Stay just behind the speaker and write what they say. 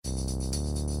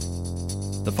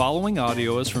The following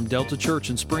audio is from Delta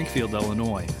Church in Springfield,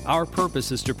 Illinois. Our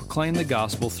purpose is to proclaim the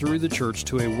gospel through the church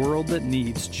to a world that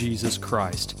needs Jesus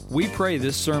Christ. We pray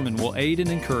this sermon will aid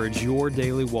and encourage your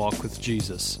daily walk with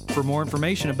Jesus. For more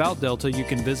information about Delta, you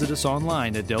can visit us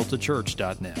online at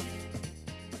deltachurch.net.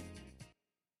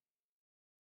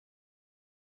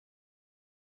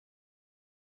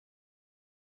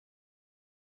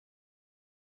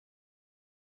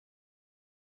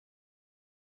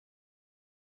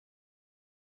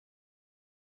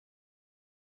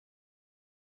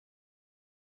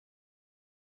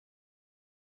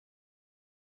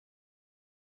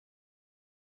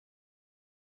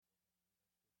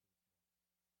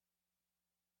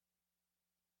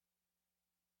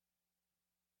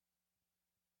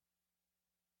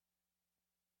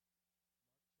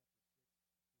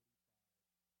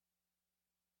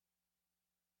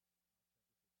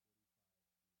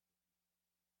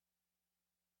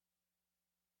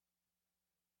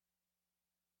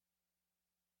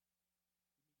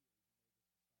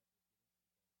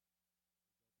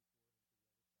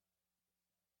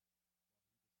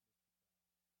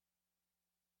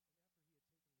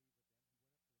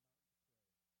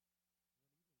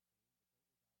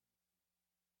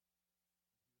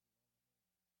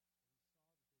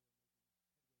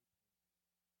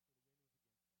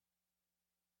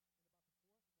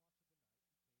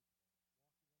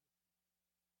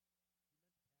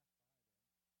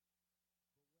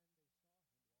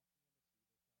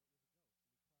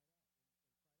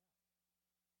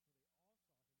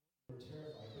 Were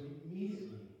terrified, but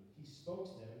immediately he spoke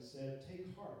to them and said,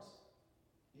 "Take heart,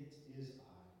 it is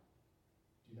I.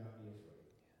 Do not be afraid."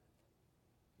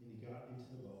 And he got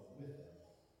into the boat with them,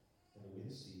 and the wind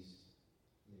ceased,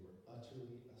 and they were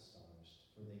utterly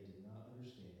astonished, for they did not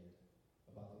understand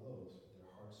about the loaves, but their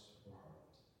hearts were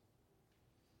hardened.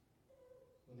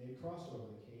 When they had crossed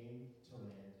over, they came to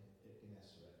land at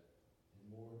Gennesaret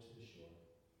and moored to the shore.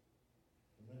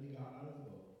 And when they got out of the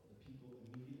boat, the people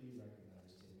immediately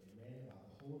recognized him and ran about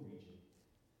the whole region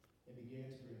and began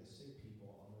to bring the sick people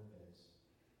on their beds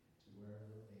to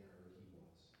wherever they heard he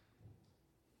was.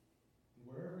 And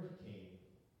wherever he came,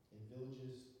 in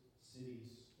villages,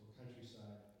 cities, or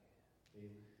countryside,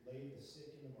 they laid the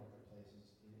sick in the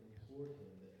marketplaces and implored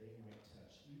him that they might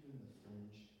touch even the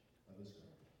fringe of his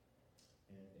garment.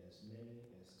 And as many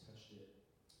as touched it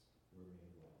were made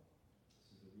well.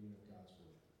 This is the reading of God's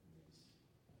word. You may be seated.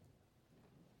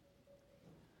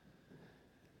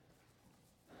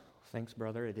 Thanks,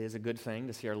 brother. It is a good thing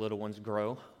to see our little ones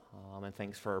grow. And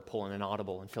thanks for pulling an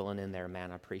audible and filling in there,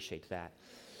 man. I appreciate that.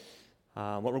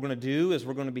 What we're going to do is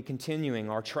we're going to be continuing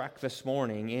our trek this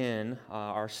morning in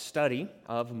our study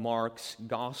of Mark's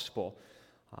Gospel.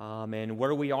 And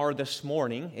where we are this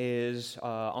morning is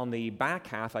on the back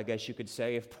half, I guess you could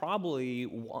say, of probably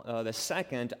the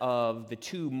second of the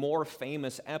two more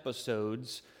famous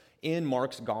episodes in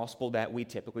Mark's Gospel that we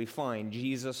typically find.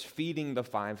 Jesus feeding the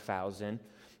 5,000,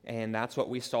 and that's what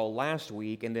we saw last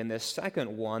week. And then the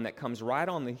second one that comes right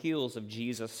on the heels of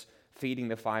Jesus feeding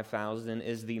the 5,000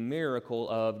 is the miracle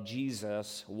of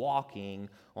Jesus walking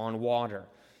on water.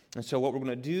 And so what we're going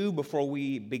to do before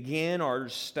we begin our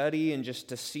study and just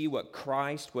to see what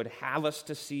Christ would have us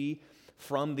to see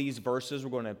from these verses,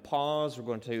 we're going to pause, we're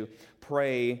going to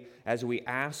pray as we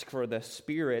ask for the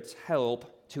Spirit's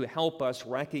help to help us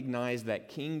recognize that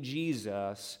King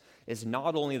Jesus is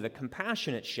not only the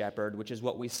compassionate shepherd, which is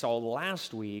what we saw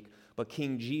last week, but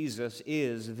King Jesus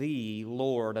is the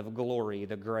Lord of glory,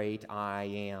 the great I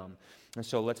am. And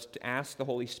so let's ask the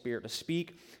Holy Spirit to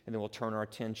speak, and then we'll turn our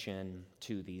attention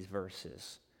to these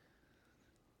verses.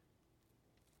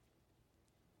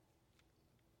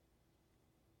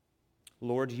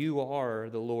 Lord, you are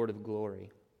the Lord of glory,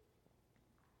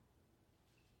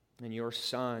 and your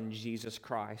Son, Jesus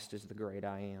Christ, is the great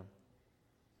I am.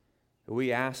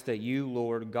 We ask that you,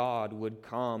 Lord God, would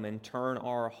come and turn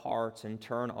our hearts and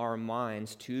turn our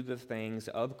minds to the things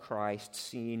of Christ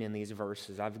seen in these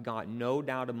verses. I've got no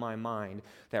doubt in my mind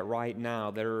that right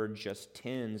now there are just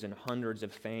tens and hundreds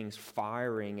of things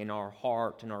firing in our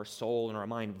heart and our soul and our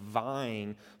mind,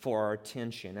 vying for our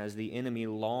attention as the enemy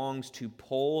longs to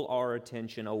pull our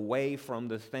attention away from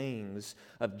the things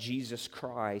of Jesus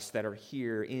Christ that are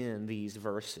here in these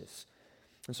verses.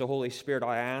 And so, Holy Spirit,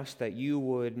 I ask that you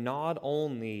would not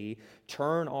only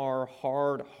turn our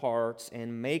hard hearts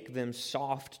and make them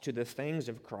soft to the things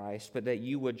of Christ, but that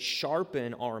you would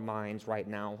sharpen our minds right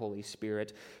now, Holy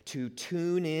Spirit, to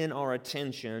tune in our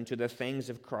attention to the things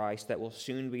of Christ that will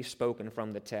soon be spoken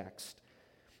from the text.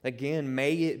 Again,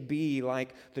 may it be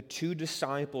like the two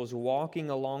disciples walking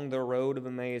along the road of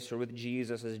Emmaus with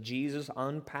Jesus as Jesus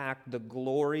unpacked the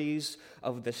glories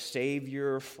of the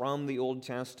Savior from the Old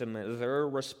Testament. Their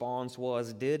response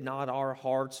was, did not our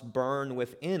hearts burn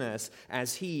within us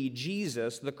as He,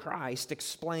 Jesus, the Christ,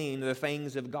 explained the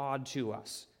things of God to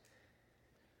us?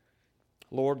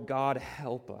 Lord God,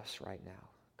 help us right now.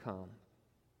 Come.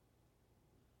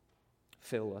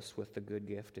 Fill us with the good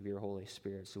gift of your Holy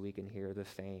Spirit so we can hear the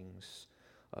things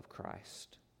of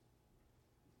Christ.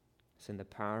 It's in the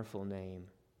powerful name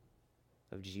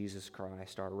of Jesus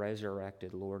Christ, our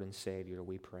resurrected Lord and Savior,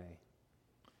 we pray.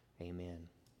 Amen.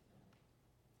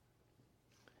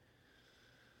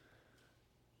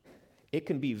 It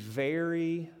can be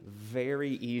very,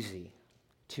 very easy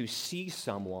to see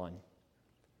someone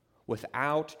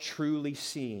without truly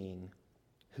seeing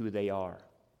who they are.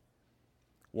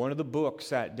 One of the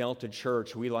books at Delta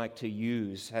Church we like to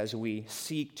use as we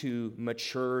seek to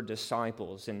mature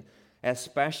disciples, and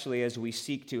especially as we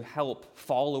seek to help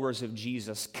followers of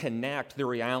Jesus connect the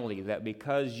reality that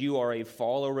because you are a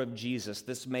follower of Jesus,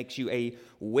 this makes you a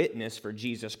witness for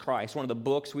Jesus Christ. One of the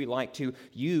books we like to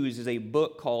use is a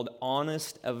book called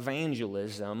Honest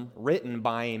Evangelism, written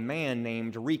by a man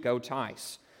named Rico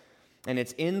Tice. And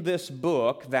it's in this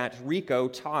book that Rico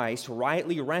Tice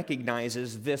rightly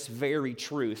recognizes this very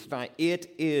truth, that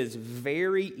it is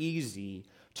very easy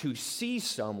to see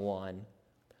someone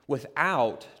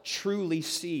without truly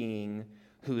seeing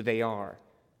who they are.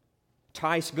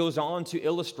 Tice goes on to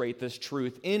illustrate this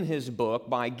truth in his book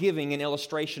by giving an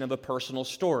illustration of a personal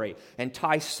story. And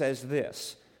Tice says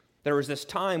this: there was this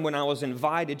time when I was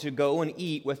invited to go and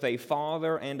eat with a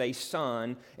father and a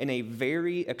son in a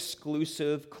very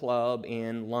exclusive club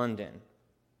in London.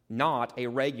 Not a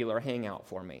regular hangout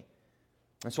for me.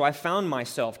 And so I found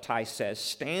myself, Tice says,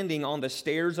 standing on the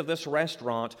stairs of this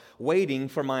restaurant waiting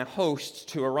for my hosts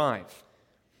to arrive.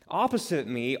 Opposite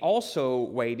me, also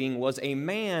waiting, was a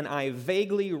man I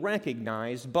vaguely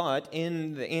recognized, but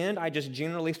in the end, I just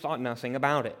generally thought nothing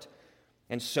about it.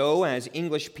 And so, as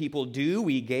English people do,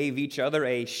 we gave each other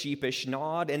a sheepish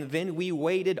nod, and then we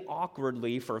waited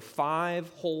awkwardly for 5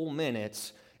 whole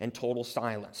minutes in total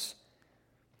silence.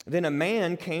 Then a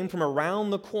man came from around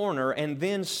the corner and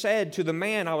then said to the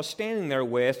man I was standing there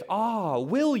with, "Ah,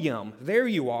 William, there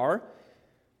you are.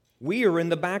 We are in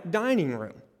the back dining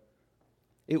room."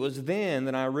 It was then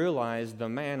that I realized the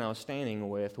man I was standing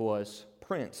with was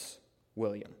Prince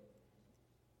William.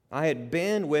 I had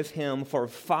been with him for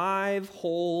 5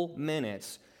 whole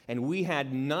minutes, and we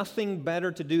had nothing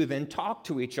better to do than talk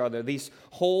to each other these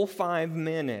whole 5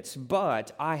 minutes,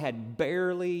 but I had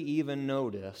barely even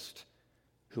noticed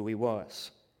who he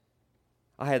was.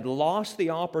 I had lost the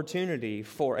opportunity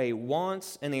for a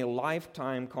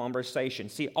once-in-a-lifetime conversation.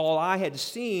 See, all I had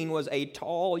seen was a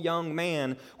tall young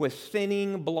man with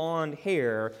thinning blonde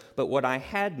hair, but what I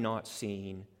had not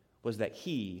seen was that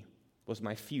he was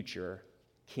my future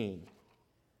king.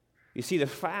 You see, the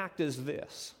fact is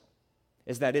this,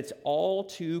 is that it's all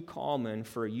too common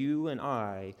for you and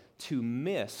I to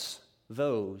miss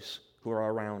those who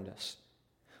are around us.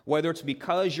 Whether it's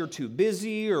because you're too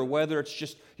busy, or whether it's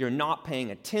just you're not paying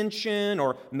attention,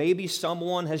 or maybe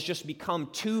someone has just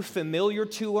become too familiar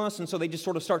to us, and so they just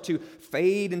sort of start to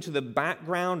fade into the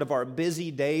background of our busy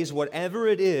days. Whatever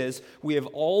it is, we have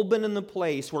all been in the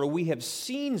place where we have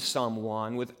seen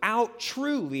someone without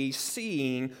truly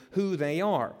seeing who they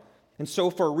are. And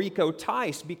so for Rico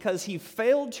Tice, because he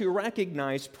failed to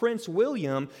recognize Prince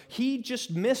William, he just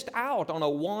missed out on a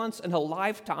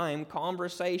once-in-a-lifetime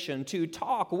conversation to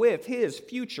talk with his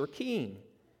future king.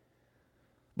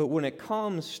 But when it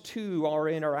comes to our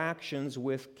interactions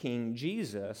with King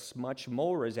Jesus, much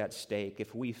more is at stake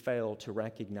if we fail to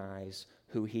recognize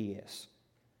who he is.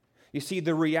 You see,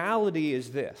 the reality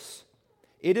is this.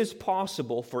 It is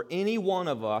possible for any one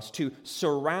of us to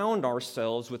surround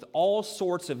ourselves with all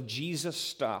sorts of Jesus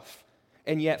stuff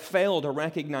and yet fail to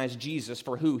recognize Jesus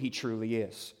for who he truly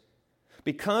is.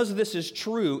 Because this is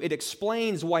true, it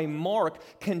explains why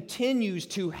Mark continues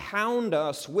to hound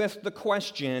us with the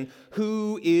question,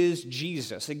 who is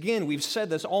Jesus? Again, we've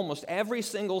said this almost every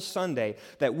single Sunday,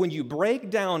 that when you break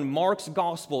down Mark's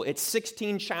gospel, it's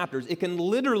 16 chapters. It can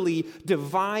literally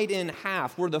divide in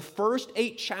half, where the first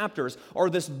 8 chapters are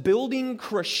this building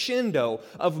crescendo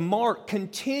of Mark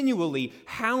continually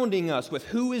hounding us with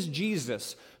who is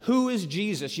Jesus, Who is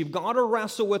Jesus? You've got to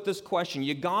wrestle with this question.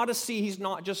 You've got to see he's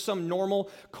not just some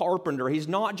normal carpenter. He's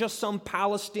not just some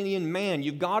Palestinian man.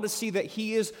 You've got to see that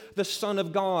he is the Son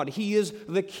of God. He is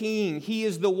the King. He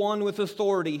is the one with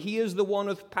authority. He is the one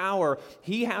with power.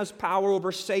 He has power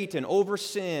over Satan, over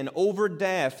sin, over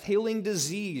death, healing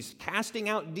disease, casting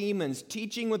out demons,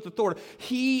 teaching with authority.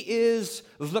 He is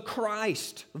the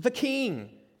Christ, the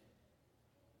King.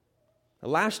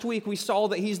 Last week we saw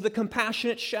that he's the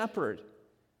compassionate shepherd.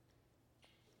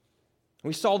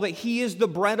 We saw that he is the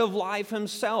bread of life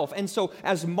himself. And so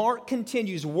as Mark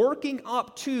continues working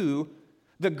up to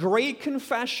the great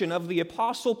confession of the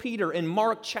Apostle Peter in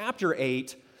Mark chapter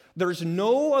 8, there's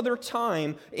no other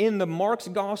time in the Mark's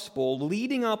gospel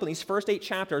leading up in these first 8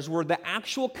 chapters where the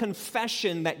actual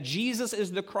confession that Jesus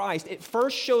is the Christ, it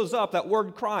first shows up, that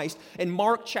word Christ, in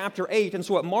Mark chapter 8. And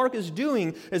so what Mark is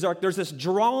doing is there's this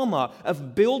drama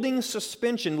of building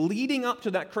suspension leading up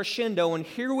to that crescendo. And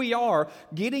here we are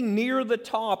getting near the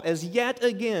top as yet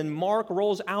again Mark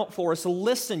rolls out for us.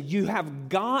 Listen, you have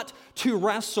got to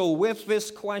wrestle with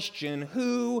this question.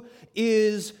 Who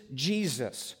is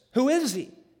Jesus? Who is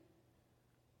he?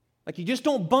 Like, you just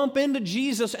don't bump into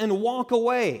Jesus and walk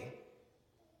away.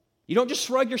 You don't just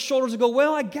shrug your shoulders and go,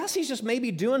 well, I guess he's just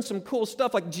maybe doing some cool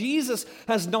stuff. Like, Jesus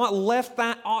has not left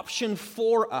that option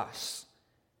for us.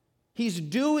 He's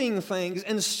doing things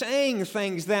and saying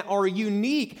things that are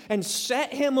unique and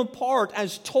set him apart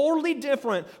as totally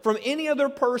different from any other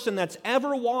person that's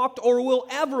ever walked or will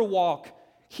ever walk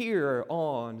here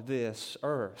on this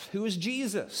earth. Who is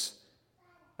Jesus?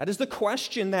 That is the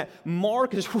question that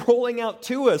Mark is rolling out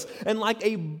to us. And like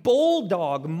a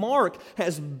bulldog, Mark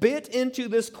has bit into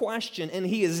this question, and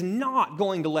he is not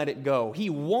going to let it go. He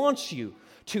wants you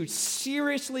to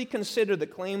seriously consider the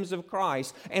claims of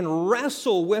Christ and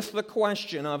wrestle with the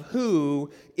question of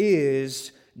who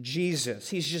is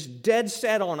Jesus. He's just dead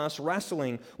set on us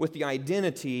wrestling with the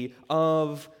identity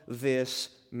of this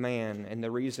man. And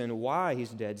the reason why he's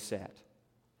dead set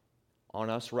on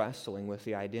us wrestling with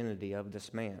the identity of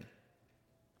this man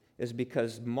is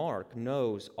because Mark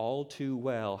knows all too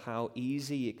well how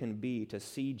easy it can be to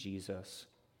see Jesus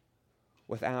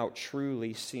without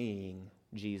truly seeing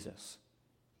Jesus.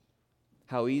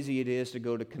 How easy it is to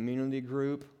go to community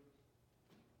group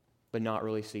but not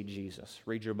really see Jesus.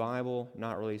 Read your Bible,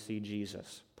 not really see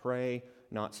Jesus. Pray,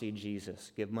 not see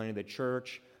Jesus. Give money to the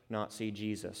church, not see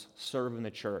Jesus. Serve in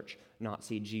the church, not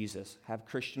see Jesus. Have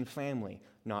Christian family,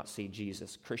 not see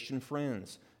Jesus. Christian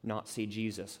friends, not see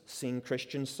Jesus. Sing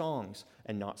Christian songs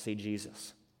and not see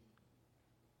Jesus.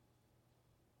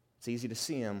 It's easy to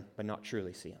see him, but not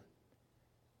truly see him.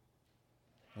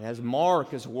 And as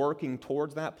Mark is working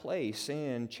towards that place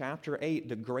in chapter 8,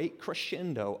 the great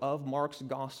crescendo of Mark's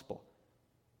gospel,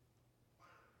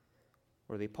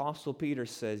 where the Apostle Peter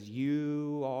says,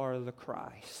 "You are the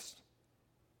Christ.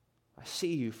 I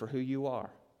see you for who you are."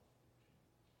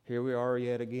 Here we are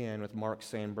yet again with Mark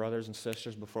saying, brothers and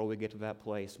sisters, before we get to that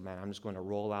place, man, I'm just going to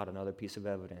roll out another piece of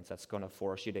evidence that's going to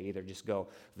force you to either just go,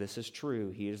 this is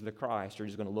true, he is the Christ, or you're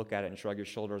just going to look at it and shrug your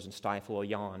shoulders and stifle a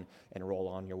yawn and roll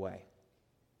on your way.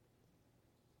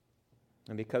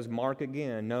 And because Mark,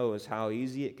 again, knows how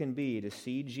easy it can be to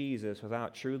see Jesus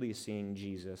without truly seeing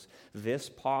Jesus, this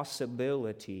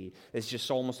possibility is just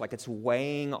almost like it's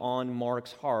weighing on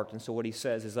Mark's heart. And so what he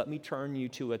says is, let me turn you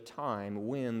to a time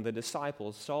when the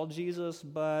disciples saw Jesus,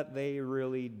 but they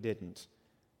really didn't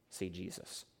see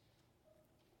Jesus.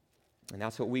 And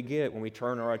that's what we get when we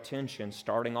turn our attention,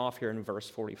 starting off here in verse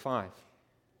 45.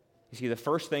 You see, the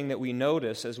first thing that we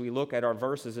notice as we look at our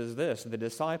verses is this: the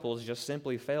disciples just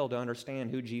simply fail to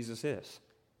understand who Jesus is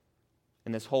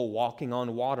in this whole walking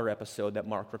on water episode that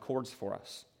Mark records for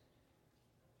us.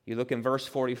 You look in verse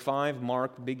 45,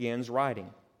 Mark begins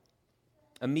writing.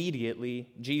 Immediately,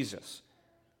 Jesus.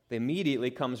 The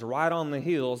immediately comes right on the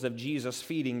heels of Jesus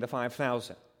feeding the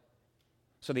 5,000.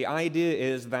 So the idea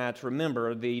is that,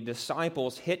 remember, the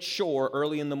disciples hit shore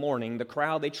early in the morning. The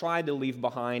crowd they tried to leave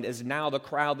behind is now the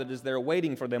crowd that is there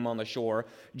waiting for them on the shore.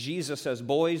 Jesus says,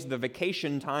 boys, the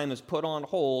vacation time is put on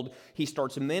hold. He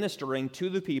starts ministering to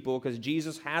the people because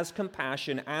Jesus has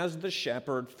compassion as the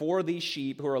shepherd for these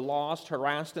sheep who are lost,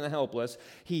 harassed, and helpless.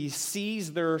 He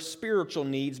sees their spiritual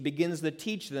needs, begins to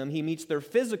teach them. He meets their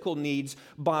physical needs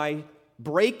by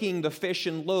breaking the fish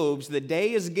and loaves. The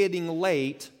day is getting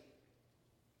late.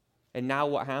 And now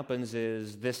what happens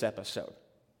is this episode.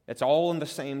 It's all in the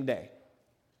same day.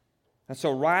 And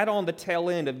so right on the tail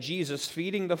end of Jesus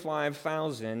feeding the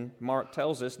 5,000, Mark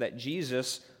tells us that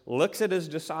Jesus looks at his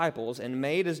disciples and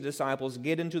made his disciples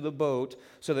get into the boat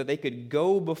so that they could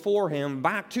go before him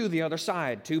back to the other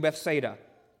side, to Bethsaida.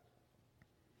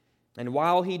 And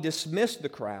while he dismissed the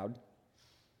crowd,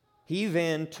 he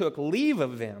then took leave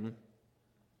of them,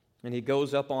 and he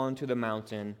goes up onto the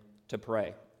mountain to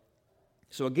pray.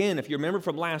 So again, if you remember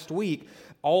from last week,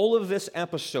 all of this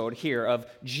episode here of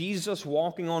Jesus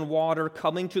walking on water,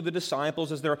 coming to the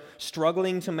disciples as they're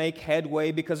struggling to make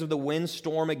headway because of the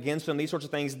windstorm against them, these sorts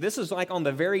of things, this is like on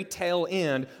the very tail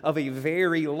end of a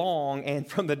very long and,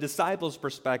 from the disciples'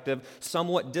 perspective,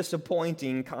 somewhat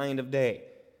disappointing kind of day.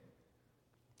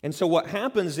 And so what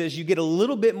happens is you get a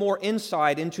little bit more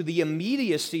insight into the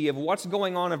immediacy of what's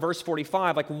going on in verse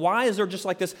 45. Like, why is there just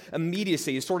like this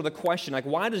immediacy is sort of the question. Like,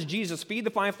 why does Jesus feed the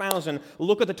 5,000,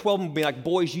 look at the 12 and be like,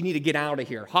 boys, you need to get out of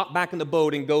here. Hop back in the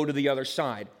boat and go to the other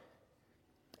side.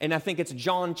 And I think it's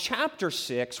John chapter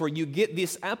 6 where you get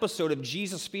this episode of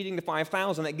Jesus feeding the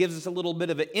 5,000 that gives us a little bit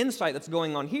of an insight that's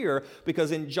going on here,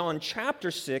 because in John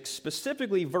chapter 6,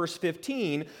 specifically verse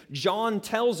 15, John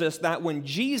tells us that when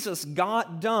Jesus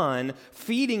got done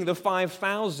feeding the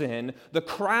 5,000, the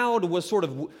crowd was sort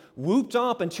of whooped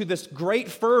up into this great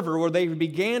fervor where they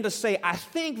began to say, I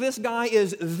think this guy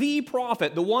is the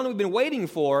prophet, the one we've been waiting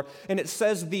for. And it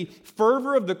says the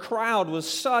fervor of the crowd was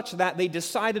such that they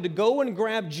decided to go and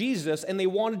grab Jesus, and they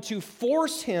wanted to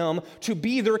force him to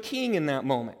be their king in that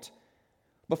moment.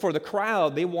 But for the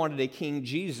crowd, they wanted a King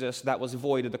Jesus that was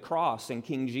void of the cross. And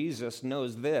King Jesus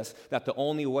knows this, that the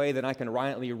only way that I can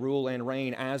rightly rule and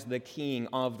reign as the king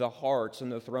of the hearts and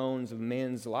the thrones of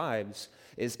men's lives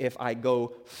is if I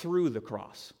go through the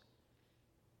cross.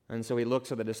 And so he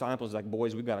looks at the disciples like,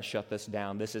 boys, we've got to shut this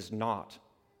down. This is not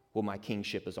what my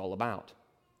kingship is all about.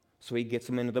 So he gets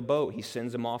them into the boat. He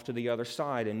sends them off to the other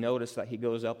side, and notice that he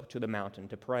goes up to the mountain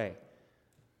to pray.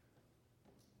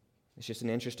 It's just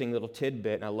an interesting little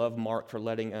tidbit, and I love Mark for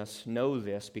letting us know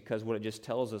this, because what it just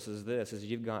tells us is this, is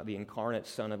you've got the incarnate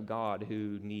Son of God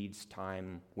who needs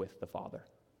time with the Father.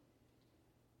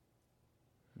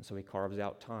 And so he carves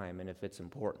out time, and if it's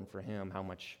important for him, how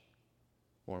much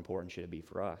more important should it be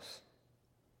for us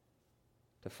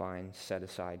to find set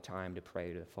aside time to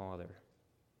pray to the Father?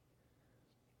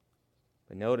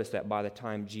 But notice that by the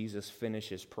time Jesus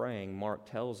finishes praying, Mark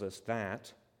tells us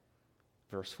that,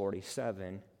 verse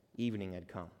 47, evening had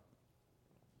come.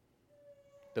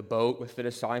 The boat with the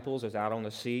disciples is out on the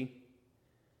sea.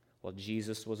 Well,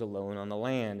 Jesus was alone on the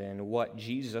land, and what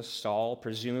Jesus saw,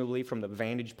 presumably from the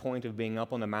vantage point of being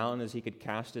up on the mountain, as he could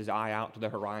cast his eye out to the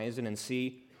horizon and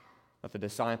see that the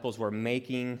disciples were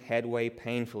making headway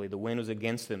painfully. The wind was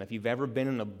against them. If you've ever been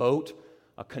in a boat,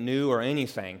 a canoe, or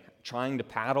anything, trying to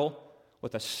paddle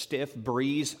with a stiff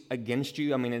breeze against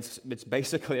you, I mean, it's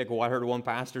basically like what I heard one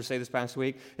pastor say this past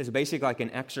week, it's basically like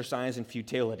an exercise in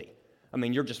futility. I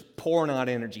mean, you're just pouring out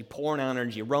energy,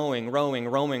 rowing,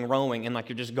 and like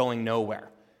you're just going nowhere.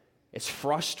 It's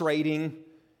frustrating.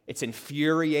 It's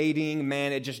infuriating.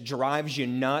 Man, it just drives you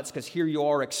nuts because here you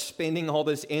are expending all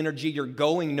this energy. You're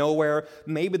going nowhere.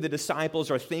 Maybe the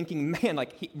disciples are thinking, man,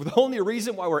 the only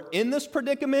reason why we're in this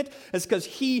predicament is because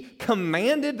he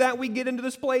commanded that we get into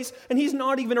this place, and he's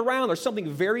not even around. There's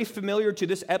something very familiar to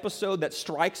this episode that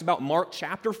strikes about Mark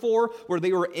chapter 4, where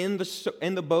they were in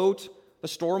the boat, the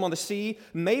storm on the sea.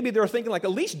 Maybe they're thinking at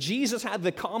least Jesus had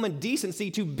the common decency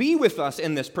to be with us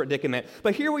in this predicament.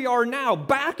 But here we are now,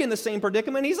 back in the same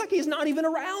predicament. He's not even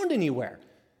around anywhere.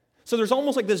 So there's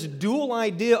almost this dual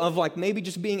idea of maybe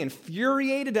just being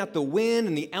infuriated at the wind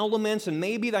and the elements, and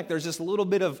maybe there's this little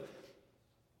bit of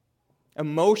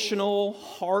emotional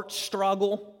heart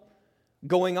struggle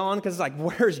going on because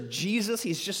where's Jesus?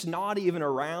 He's just not even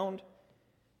around.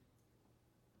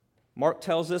 Mark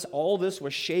tells us all this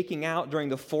was shaking out during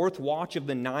the fourth watch of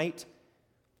the night.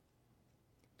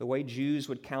 The way Jews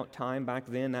would count time back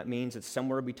then, that means it's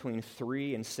somewhere between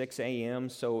 3 and 6 a.m.,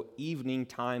 so evening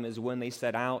time is when they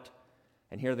set out.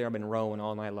 And here they have been rowing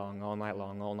all night long.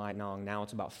 Now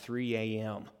it's about 3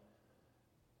 a.m.,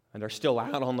 and they're still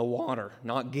out on the water,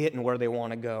 not getting where they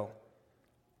want to go.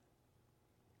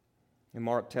 And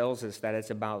Mark tells us that it's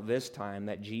about this time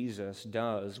that Jesus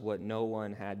does what no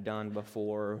one had done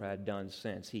before or had done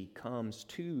since. He comes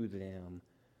to them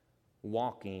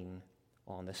walking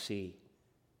on the sea.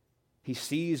 He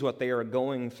sees what they are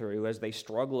going through as they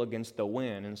struggle against the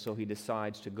wind, and so he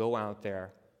decides to go out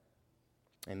there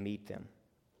and meet them.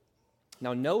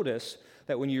 Now notice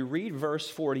that when you read verse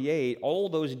 48, all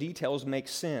those details make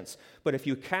sense. But if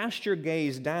you cast your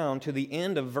gaze down to the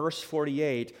end of verse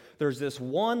 48, there's this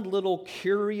one little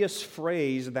curious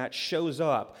phrase that shows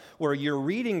up where you're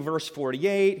reading verse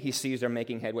 48, he sees they're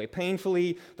making headway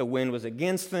painfully, the wind was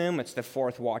against them, it's the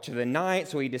fourth watch of the night,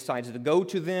 so he decides to go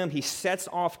to them, he sets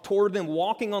off toward them,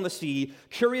 walking on the sea,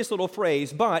 curious little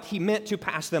phrase, but he meant to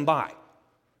pass them by.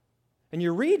 And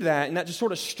you read that, and that just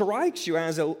sort of strikes you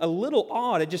as a little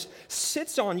odd. It just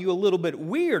sits on you a little bit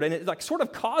weird, and it like sort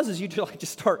of causes you to like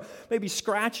just start maybe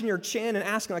scratching your chin and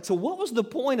asking, like, so what was the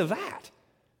point of that?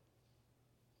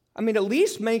 I mean, at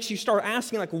least makes you start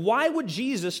asking, like, why would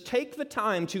Jesus take the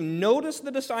time to notice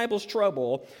the disciples'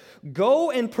 trouble, go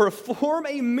and perform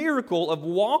a miracle of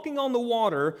walking on the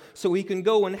water so he can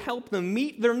go and help them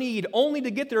meet their need, only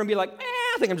to get there and be like,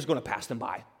 I think I'm just going to pass them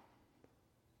by.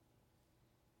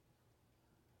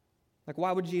 Like,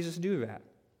 why would Jesus do that?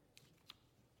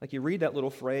 Like, you read that little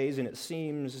phrase and it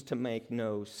seems to make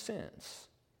no sense.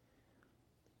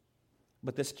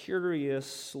 But this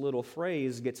curious little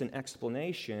phrase gets an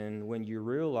explanation when you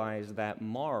realize that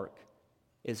Mark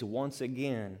is once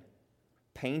again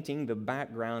painting the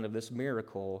background of this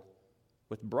miracle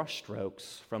with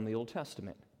brushstrokes from the Old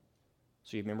Testament.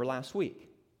 So you remember last week,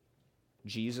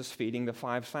 Jesus feeding the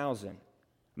 5,000.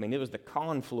 I mean, it was the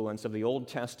confluence of the Old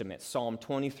Testament. Psalm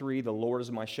 23, the Lord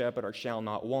is my shepherd, I shall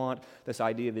not want. This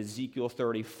idea of Ezekiel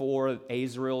 34,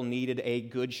 Israel needed a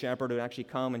good shepherd who would actually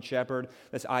come and shepherd.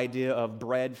 This idea of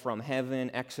bread from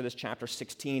heaven, Exodus chapter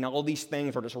 16. All these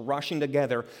things are just rushing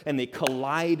together, and they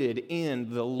collided in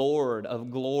the Lord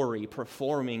of glory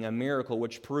performing a miracle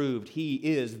which proved he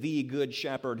is the good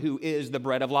shepherd who is the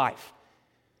bread of life.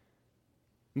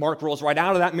 Mark rolls right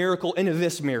out of that miracle into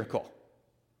this miracle.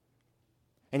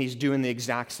 And he's doing the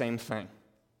exact same thing.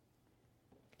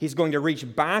 He's going to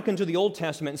reach back into the Old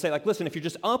Testament and say, like, listen, if you're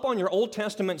just up on your Old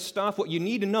Testament stuff, what you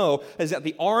need to know is that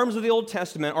the arms of the Old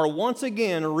Testament are once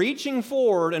again reaching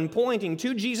forward and pointing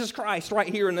to Jesus Christ right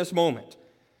here in this moment.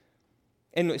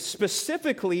 And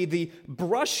specifically, the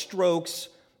brushstrokes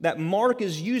that Mark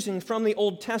is using from the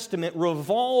Old Testament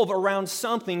revolve around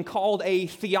something called a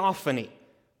theophany.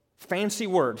 Fancy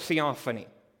word, theophany.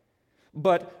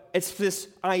 But it's this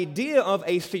idea of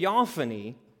a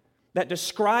theophany that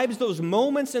describes those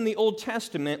moments in the Old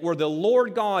Testament where the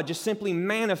Lord God just simply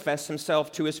manifests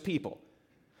himself to his people.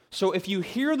 So if you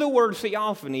hear the word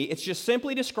theophany, it's just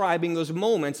simply describing those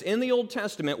moments in the Old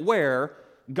Testament where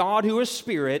God, who is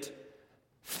Spirit,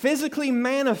 physically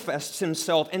manifests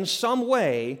himself in some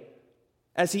way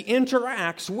as he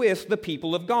interacts with the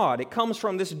people of God. It comes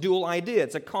from this dual idea.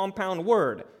 It's a compound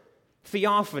word,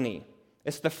 theophany.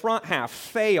 It's the front half,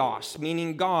 theos,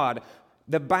 meaning God.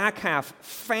 The back half,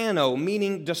 phano,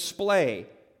 meaning display.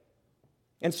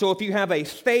 And so if you have a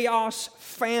theos,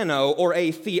 phano, or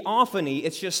a theophany,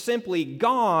 it's just simply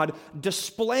God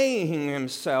displaying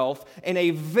himself in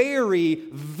a very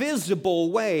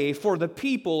visible way for the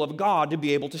people of God to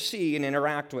be able to see and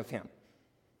interact with him.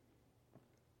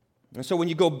 And so when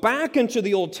you go back into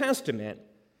the Old Testament,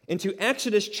 into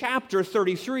Exodus chapter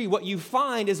 33, what you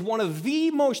find is one of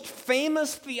the most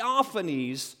famous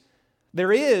theophanies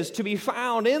there is to be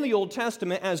found in the Old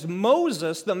Testament as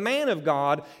Moses, the man of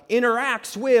God,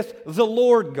 interacts with the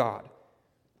Lord God.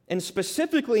 And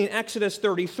specifically in Exodus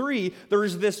 33, there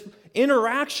is this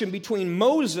interaction between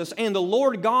Moses and the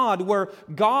Lord God where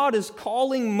God is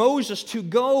calling Moses to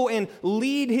go and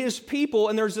lead his people.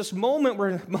 And there's this moment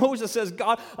where Moses says,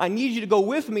 God, I need you to go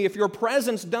with me. If your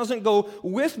presence doesn't go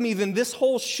with me, then this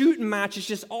whole shooting match is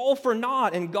just all for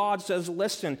naught. And God says,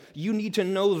 listen, you need to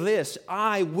know this.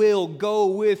 I will go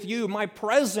with you. My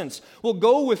presence will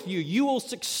go with you. You will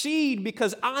succeed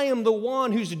because I am the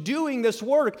one who's doing this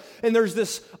work. And there's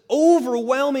this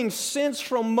overwhelming sense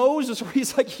from Moses where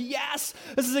he's like, yes,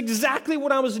 this is exactly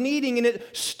what I was needing. And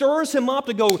it stirs him up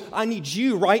to go, I need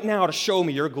you right now to show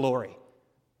me your glory.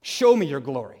 Show me your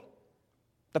glory.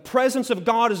 The presence of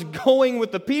God is going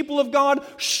with the people of God.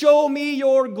 Show me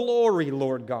your glory,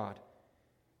 Lord God.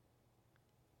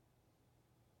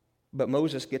 But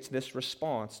Moses gets this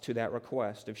response to that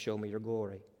request of show me your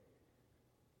glory.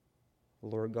 The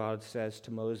Lord God says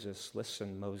to Moses,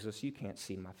 listen, Moses, you can't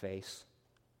see my face.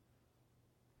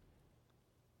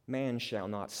 Man shall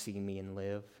not see me and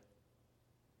live.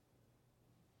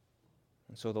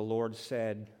 And so the Lord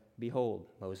said, behold,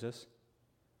 Moses,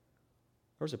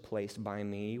 there's a place by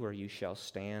me where you shall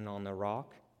stand on the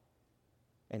rock,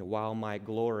 and while my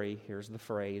glory, here's the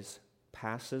phrase,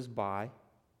 passes by,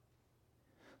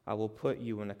 I will put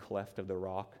you in a cleft of the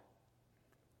rock.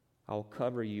 I will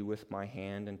cover you with my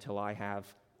hand until I have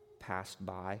passed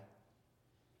by.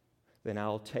 Then I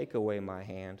will take away my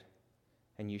hand,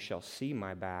 and you shall see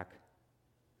my back,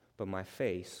 but my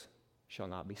face shall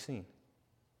not be seen.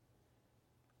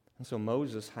 And so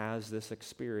Moses has this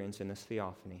experience in this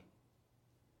theophany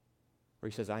where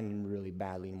he says, I really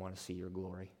badly want to see your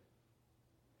glory.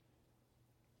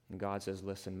 And God says,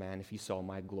 listen, man, if you saw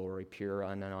my glory, pure,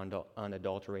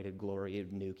 unadulterated glory,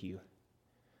 it would nuke you.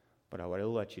 But what I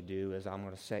will let you do is I'm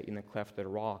going to set you in the cleft of the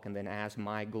rock, and then as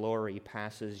my glory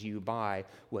passes you by,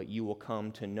 what you will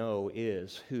come to know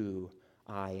is who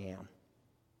I am.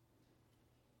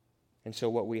 And so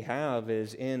what we have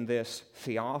is in this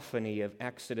theophany of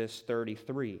Exodus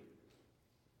 33,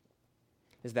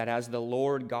 is that as the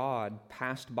Lord God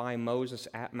passed by Moses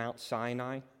at Mount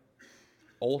Sinai,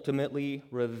 ultimately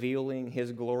revealing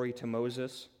his glory to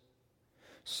Moses,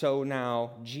 so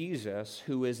now Jesus,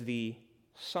 who is the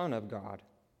Son of God,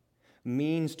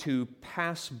 means to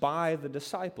pass by the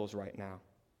disciples right now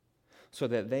so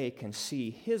that they can see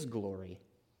his glory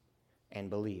and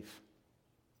believe.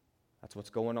 That's what's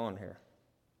going on here.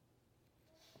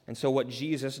 And so what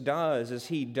Jesus does is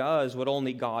he does what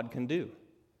only God can do.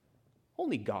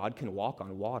 Only God can walk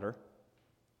on water.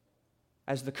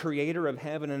 As the creator of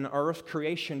heaven and earth,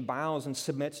 creation bows and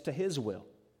submits to his will.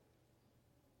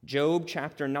 Job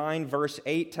chapter 9, verse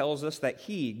 8 tells us that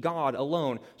he, God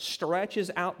alone,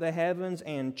 stretches out the heavens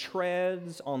and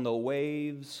treads on the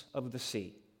waves of the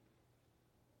sea.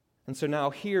 And so now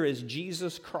here is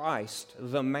Jesus Christ,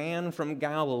 the man from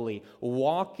Galilee,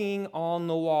 walking on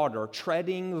the water,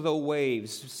 treading the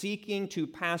waves, seeking to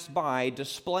pass by,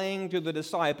 displaying to the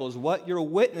disciples what you're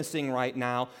witnessing right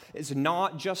now is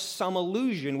not just some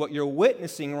illusion. What you're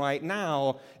witnessing right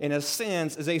now, in a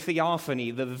sense, is a theophany,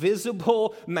 the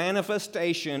visible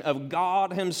manifestation of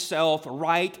God himself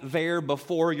right there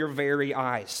before your very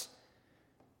eyes.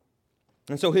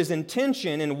 And so his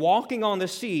intention in walking on the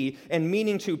sea and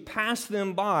meaning to pass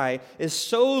them by is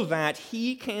so that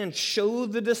he can show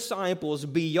the disciples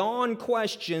beyond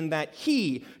question that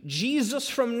he, Jesus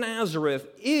from Nazareth,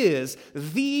 is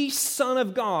the Son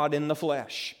of God in the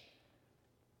flesh.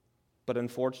 But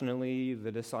unfortunately,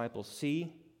 the disciples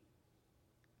see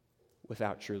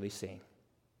without truly seeing.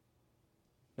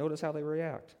 Notice how they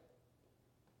react.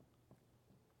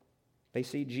 They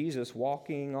see Jesus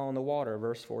walking on the water,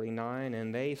 verse 49,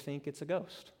 and they think it's a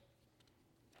ghost.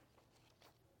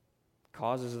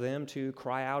 Causes them to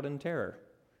cry out in terror.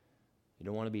 You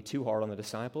don't want to be too hard on the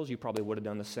disciples. You probably would have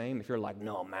done the same. If you're like,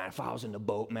 no, man, if I was in the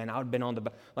boat, man, I would have been on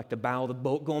the bow of the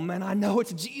boat going, man, I know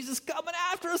it's Jesus coming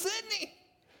after us, isn't he?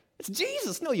 It's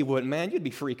Jesus. No, you wouldn't, man. You'd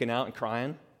be freaking out and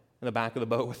crying in the back of the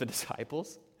boat with the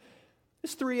disciples.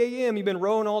 It's 3 a.m., you've been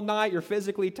rowing all night, you're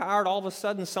physically tired, all of a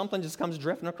sudden something just comes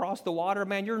drifting across the water,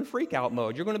 man, you're in freak out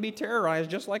mode. You're going to be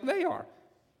terrorized just like they are.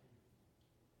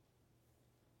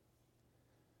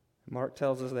 Mark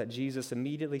tells us that Jesus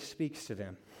immediately speaks to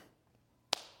them.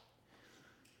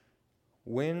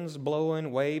 Winds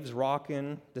blowing, waves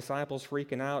rocking, disciples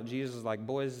freaking out. Jesus is like,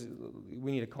 boys,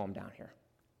 we need to calm down here.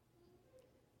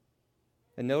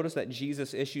 And notice that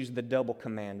Jesus issues the double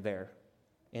command there,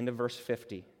 into verse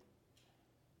 50.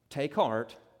 Take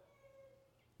heart,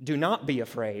 do not be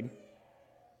afraid.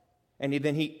 And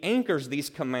then he anchors these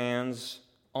commands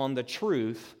on the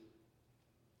truth,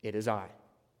 it is I.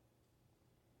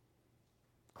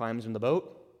 Climbs in the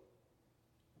boat,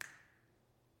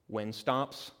 wind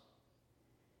stops.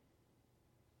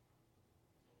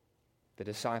 The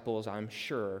disciples, I'm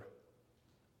sure,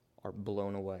 are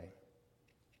blown away.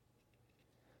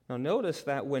 Now notice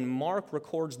that when Mark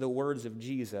records the words of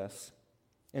Jesus,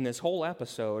 in this whole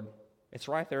episode, it's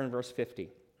right there in verse 50.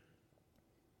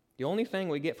 The only thing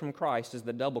we get from Christ is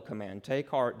the double command, take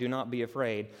heart, do not be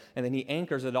afraid, and then he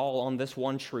anchors it all on this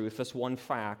one truth, this one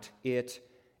fact, it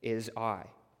is I.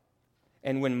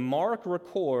 And when Mark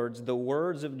records the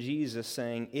words of Jesus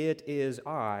saying, it is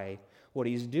I, what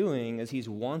he's doing is he's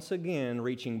once again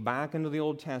reaching back into the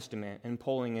Old Testament and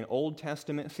pulling an Old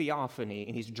Testament theophany,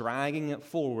 and he's dragging it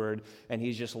forward, and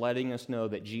he's just letting us know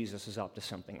that Jesus is up to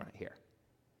something right here.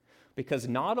 Because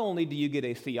not only do you get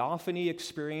a theophany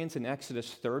experience in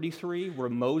Exodus 33, where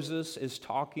Moses is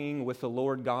talking with the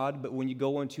Lord God, but when you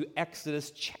go into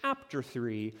Exodus chapter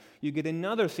 3, you get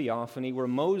another theophany where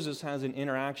Moses has an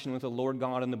interaction with the Lord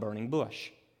God in the burning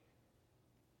bush.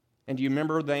 And do you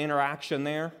remember the interaction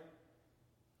there?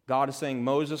 God is saying,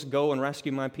 Moses, go and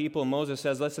rescue my people. And Moses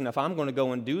says, listen, if I'm going to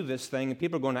go and do this thing, and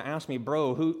people are going to ask me,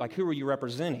 bro, who are you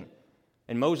representing?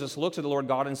 And Moses looks at the Lord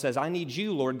God and says, I need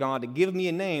you, Lord God, to give me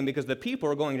a name because the people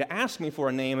are going to ask me for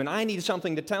a name and I need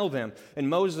something to tell them.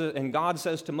 And God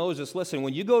says to Moses, listen,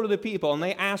 when you go to the people and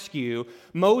they ask you,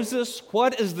 Moses,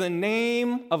 what is the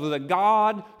name of the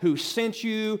God who sent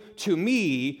you to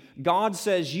me? God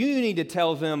says, you need to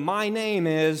tell them, my name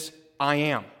is I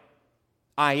am.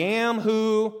 I am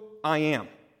who I am.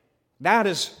 That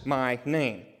is my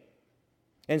name.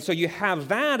 And so you have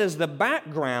that as the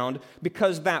background,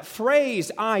 because that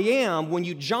phrase, I am, when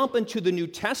you jump into the New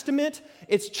Testament,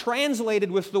 it's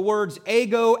translated with the words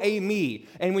ego eimi.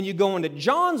 And when you go into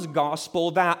John's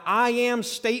gospel, that I am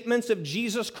statements of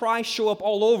Jesus Christ show up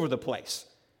all over the place.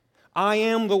 I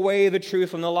am the way, the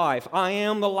truth, and the life. I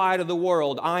am the light of the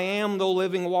world. I am the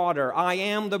living water. I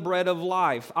am the bread of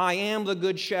life. I am the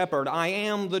good shepherd. I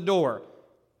am the door.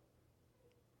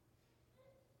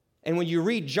 And when you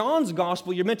read John's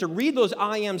gospel, you're meant to read those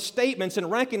I am statements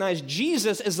and recognize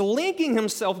Jesus is linking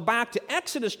himself back to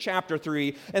Exodus chapter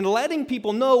 3 and letting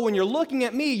people know, when you're looking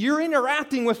at me, you're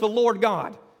interacting with the Lord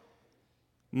God.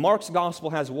 Mark's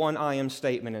gospel has one I am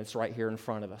statement, and it's right here in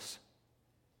front of us.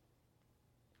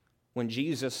 When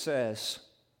Jesus says,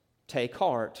 take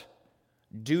heart,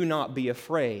 do not be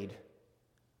afraid,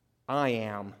 I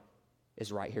am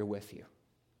is right here with you.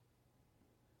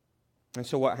 And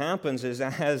so what happens is,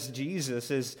 as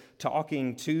Jesus is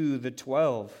talking to the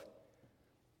 12,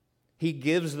 he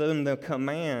gives them the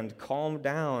command, calm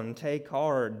down, take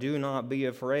heart, do not be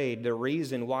afraid. The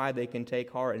reason why they can take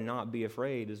heart and not be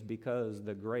afraid is because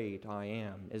the great I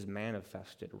am is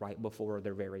manifested right before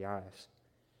their very eyes.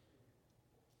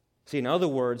 See, in other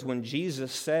words, when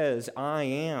Jesus says, I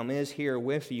am is here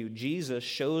with you, Jesus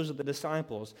shows the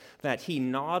disciples that he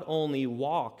not only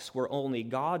walks where only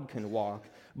God can walk,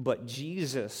 but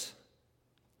Jesus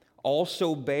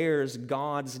also bears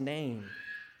God's name.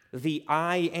 The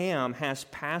I am has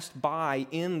passed by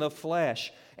in the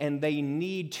flesh, and they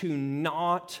need to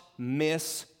not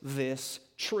miss this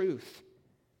truth.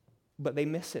 But they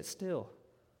miss it still.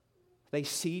 They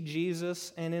see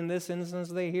Jesus, and in this instance,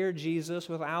 they hear Jesus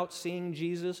without seeing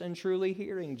Jesus and truly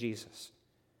hearing Jesus.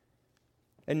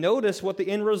 And notice what the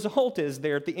end result is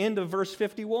there at the end of verse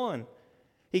 51.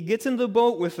 He gets in the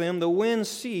boat with them, the wind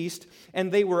ceased,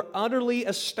 and they were utterly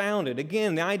astounded.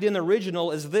 Again, the idea in the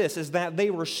original is this, is that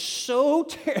they were so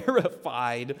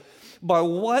terrified by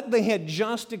what they had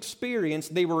just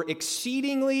experienced, they were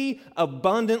exceedingly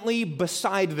abundantly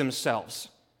beside themselves.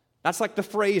 That's like the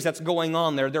phrase that's going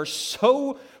on there. They're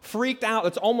so freaked out,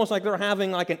 it's almost like they're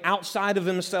having like an outside of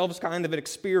themselves kind of an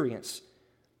experience.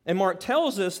 And Mark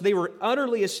tells us they were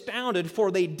utterly astounded,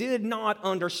 for they did not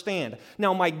understand.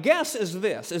 Now, my guess is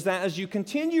this, is that as you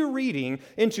continue reading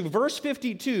into verse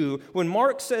 52, when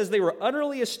Mark says they were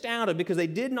utterly astounded because they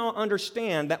did not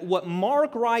understand, that what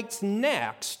Mark writes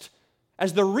next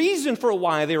as the reason for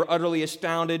why they were utterly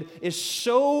astounded is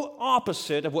so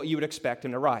opposite of what you would expect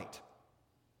him to write.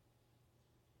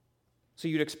 So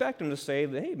you'd expect him to say,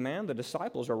 hey, man, the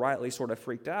disciples are rightly sort of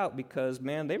freaked out because,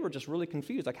 man, they were just really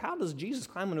confused. Like, how does Jesus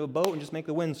climb into a boat and just make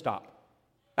the wind stop?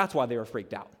 That's why they were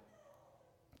freaked out.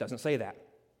 It doesn't say that.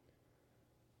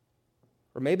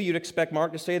 Or maybe you'd expect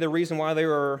Mark to say the reason why they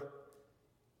were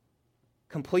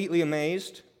completely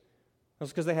amazed was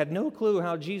because they had no clue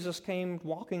how Jesus came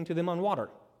walking to them on water.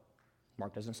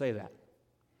 Mark doesn't say that.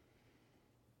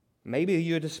 Maybe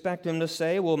you'd expect him to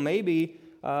say, well, maybe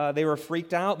they were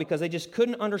freaked out because they just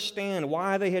couldn't understand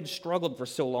why they had struggled for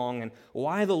so long and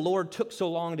why the Lord took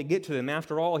so long to get to them.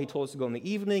 After all, he told us to go in the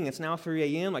evening. It's now 3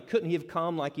 a.m. Like, couldn't he have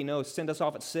come, like, send us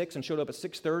off at 6 and showed up at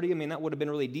 6:30? I mean, that would have been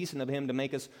really decent of him to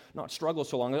make us not struggle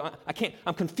so long.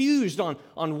 I'm confused on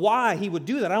why he would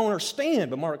do that. I don't understand.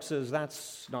 But Mark says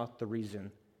that's not the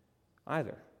reason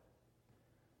either.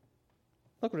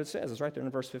 Look what it says. It's right there in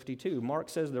verse 52. Mark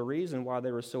says the reason why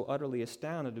they were so utterly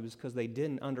astounded was because they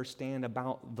didn't understand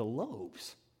about the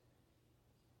loaves.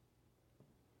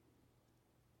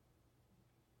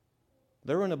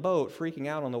 They were in a boat freaking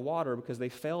out on the water because they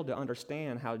failed to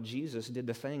understand how Jesus did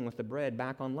the thing with the bread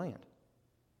back on land.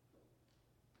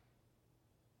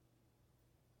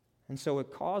 And so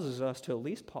it causes us to at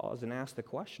least pause and ask the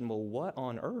question, well, what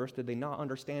on earth did they not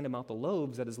understand about the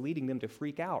loaves that is leading them to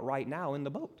freak out right now in the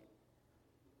boat?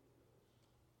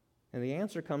 And the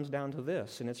answer comes down to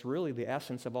this, and it's really the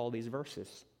essence of all these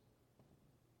verses.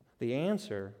 The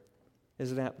answer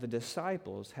is that the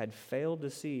disciples had failed to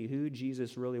see who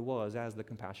Jesus really was as the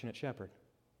compassionate shepherd.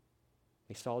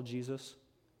 They saw Jesus,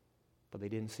 but they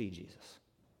didn't see Jesus.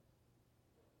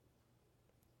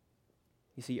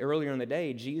 You see, earlier in the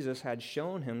day, Jesus had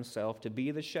shown himself to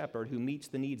be the shepherd who meets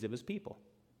the needs of his people.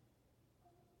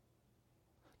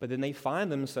 But then they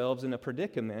find themselves in a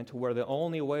predicament where the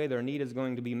only way their need is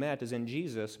going to be met is in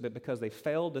Jesus, but because they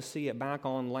failed to see it back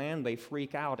on land, they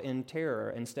freak out in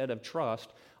terror instead of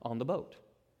trust on the boat.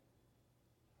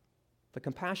 The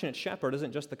compassionate shepherd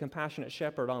isn't just the compassionate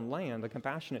shepherd on land. The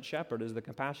compassionate shepherd is the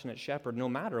compassionate shepherd no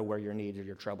matter where your needs or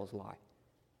your troubles lie.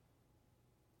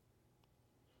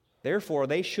 Therefore,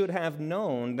 they should have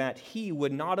known that he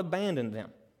would not abandon them,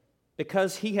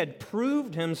 Because he had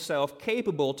proved himself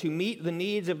capable to meet the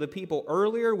needs of the people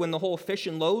earlier when the whole fish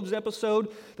and loaves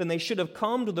episode, then they should have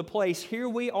come to the place here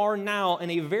we are now in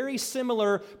a very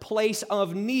similar place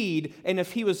of need. And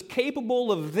if he was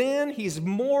capable of then, he's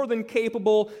more than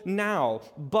capable now.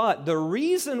 But the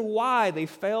reason why they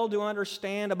failed to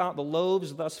understand about the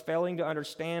loaves, thus failing to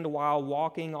understand while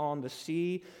walking on the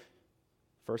sea,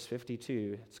 verse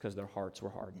 52, it's because their hearts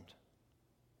were hardened.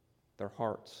 Their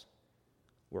hearts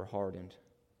were hardened.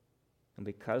 And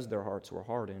because their hearts were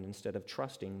hardened, instead of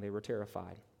trusting, they were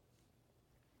terrified.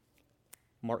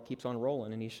 Mark keeps on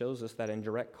rolling, and he shows us that in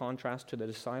direct contrast to the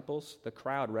disciples, the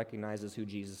crowd recognizes who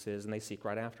Jesus is, and they seek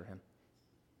right after him.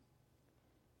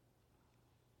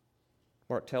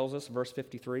 Mark tells us, verse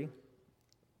 53,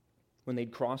 when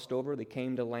they'd crossed over, they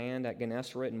came to land at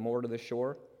Gennesaret and moored to the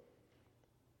shore.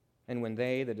 And when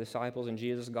they, the disciples and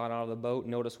Jesus, got out of the boat,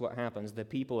 notice what happens. The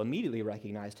people immediately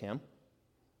recognized him,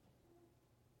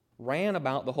 ran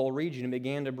about the whole region, and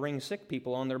began to bring sick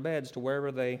people on their beds to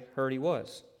wherever they heard he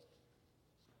was.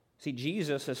 See,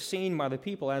 Jesus is seen by the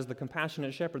people as the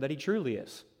compassionate shepherd that he truly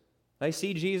is. They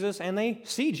see Jesus, and they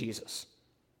see Jesus.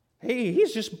 Hey,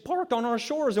 he's just parked on our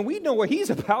shores, and we know what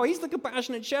he's about. He's the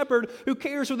compassionate shepherd who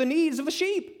cares for the needs of the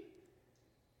sheep.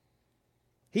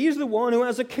 He is the one who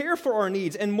has a care for our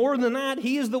needs, and more than that,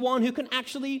 he is the one who can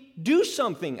actually do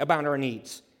something about our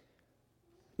needs.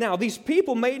 Now, these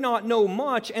people may not know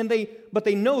much, but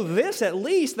they know this at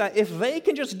least, that if they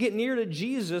can just get near to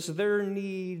Jesus, their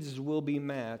needs will be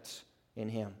met in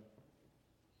him.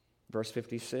 Verse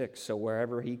 56, so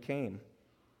wherever he came,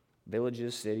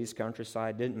 villages, cities,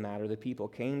 countryside, didn't matter. The people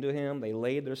came to him. They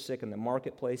laid their sick in the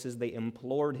marketplaces. They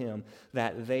implored him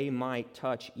that they might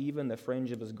touch even the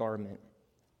fringe of his garment.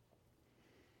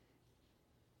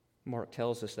 Mark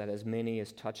tells us that as many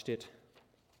as touched it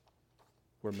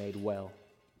were made well.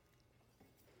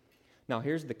 Now,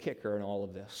 here's the kicker in all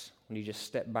of this, when you just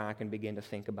step back and begin to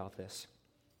think about this.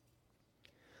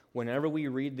 Whenever we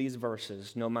read these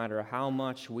verses, no matter how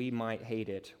much we might hate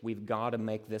it, we've got to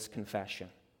make this confession.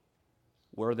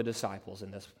 We're the disciples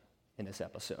in this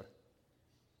episode.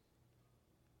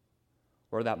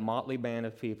 We're that motley band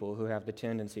of people who have the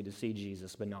tendency to see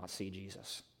Jesus but not see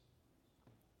Jesus.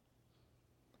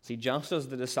 See, just as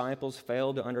the disciples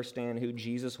failed to understand who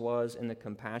Jesus was in the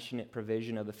compassionate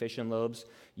provision of the fish and loaves,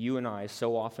 you and I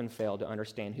so often fail to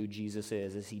understand who Jesus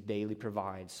is as he daily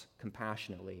provides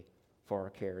compassionately for our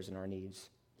cares and our needs.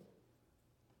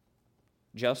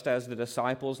 Just as the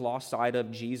disciples lost sight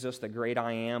of Jesus, the great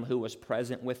I Am, who was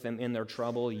present with them in their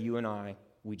trouble, you and I,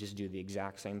 we just do the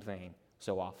exact same thing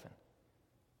so often.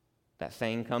 That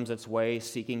thing comes its way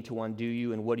seeking to undo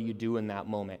you, and what do you do in that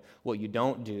moment? What you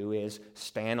don't do is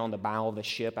stand on the bow of the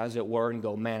ship, as it were, and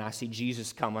go, man, I see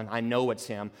Jesus coming. I know it's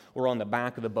him. We're on the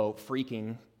back of the boat,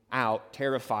 freaking out,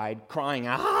 terrified, crying,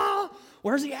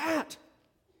 where's he at?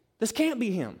 This can't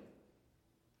be him.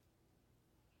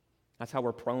 That's how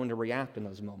we're prone to react in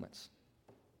those moments.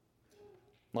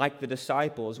 Like the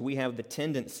disciples, we have the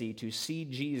tendency to see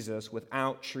Jesus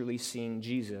without truly seeing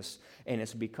Jesus, and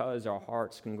it's because our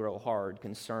hearts can grow hard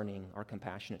concerning our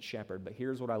compassionate shepherd. But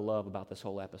here's what I love about this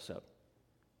whole episode,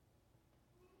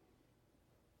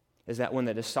 is that when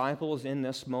the disciples in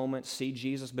this moment see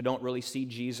Jesus but don't really see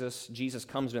Jesus, Jesus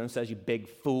comes to them and says, you big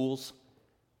fools,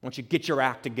 why don't you get your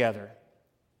act together?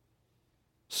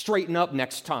 Straighten up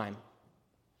next time,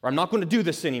 or I'm not going to do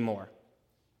this anymore.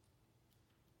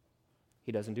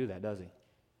 He doesn't do that, does he?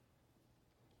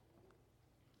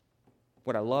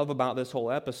 What I love about this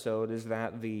whole episode is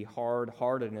that the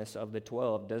hard-heartedness of the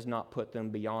 12 does not put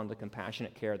them beyond the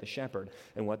compassionate care of the shepherd.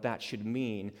 And what that should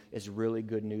mean is really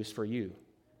good news for you.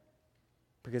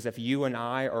 Because if you and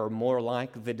I are more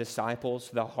like the disciples,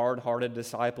 the hard-hearted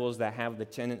disciples that have the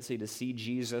tendency to see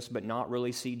Jesus but not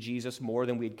really see Jesus more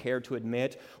than we'd care to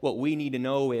admit, what we need to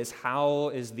know is, how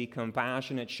is the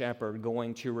compassionate shepherd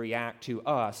going to react to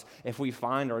us if we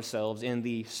find ourselves in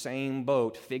the same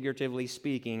boat, figuratively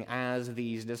speaking, as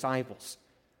these disciples?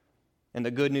 And the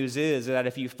good news is that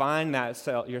if you find that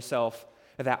yourself,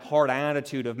 that hard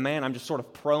attitude of, man, I'm just sort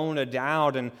of prone to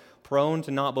doubt and prone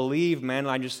to not believe, man,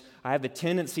 I have the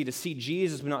tendency to see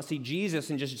Jesus but not see Jesus,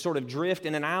 and just sort of drift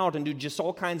in and out and do just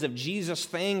all kinds of Jesus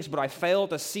things, but I fail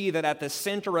to see that at the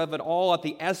center of it all, at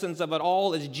the essence of it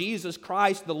all, is Jesus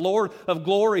Christ, the Lord of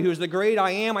glory, who's the great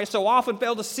I Am. I so often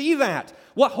fail to see that.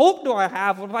 What hope do I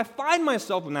have if I find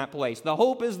myself in that place? The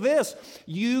hope is this: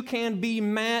 you can be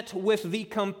met with the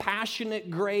compassionate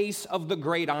grace of the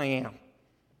great I Am.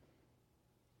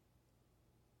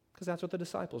 Because that's what the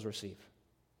disciples receive.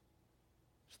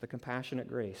 It's the compassionate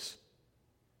grace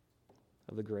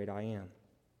of the great I Am.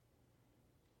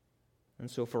 And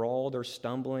so for all their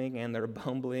stumbling and their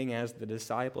bumbling as the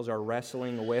disciples are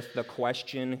wrestling with the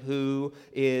question, who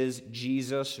is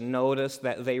Jesus? Notice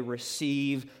that they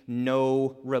receive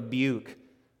no rebuke.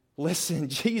 Listen,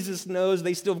 Jesus knows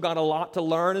they still got a lot to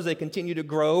learn as they continue to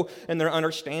grow in their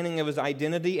understanding of his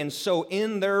identity. And so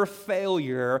in their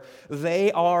failure,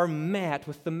 they are met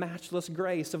with the matchless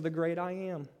grace of the great I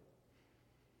am.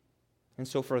 And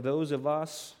so for those of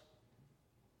us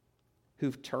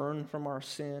who've turned from our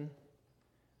sin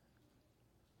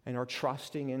and are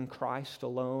trusting in Christ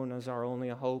alone as our only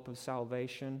hope of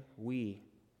salvation, we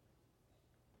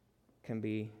can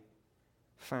be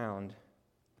found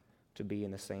to be in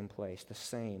the same place. The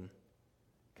same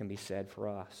can be said for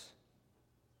us.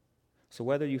 So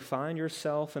whether you find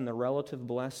yourself in the relative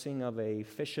blessing of a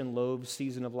fish and loaves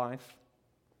season of life,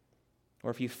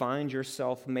 or if you find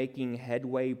yourself making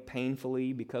headway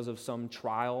painfully because of some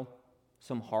trial,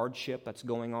 some hardship that's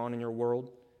going on in your world,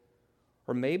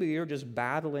 or maybe you're just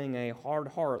battling a hard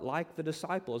heart like the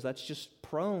disciples that's just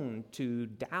prone to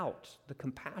doubt the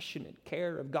compassionate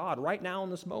care of God right now in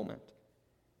this moment.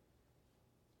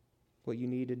 What you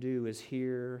need to do is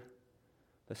hear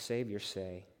the Savior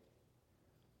say,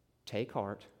 take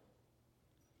heart,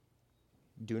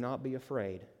 do not be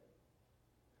afraid,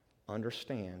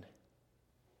 understand,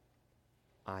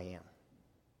 I am.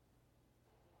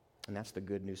 And that's the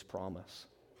good news promise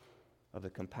of the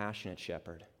compassionate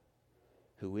shepherd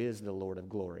who is the Lord of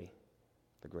glory,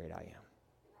 the great I am.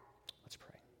 Let's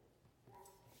pray.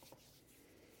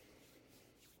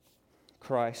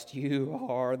 Christ, you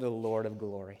are the Lord of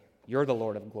glory. You're the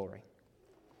Lord of glory.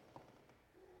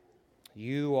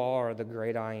 You are the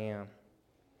great I am,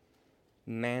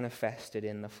 manifested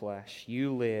in the flesh.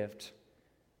 You lived.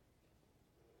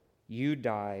 You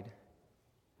died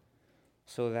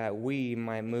so that we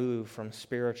might move from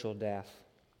spiritual death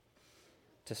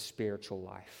to spiritual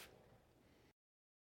life.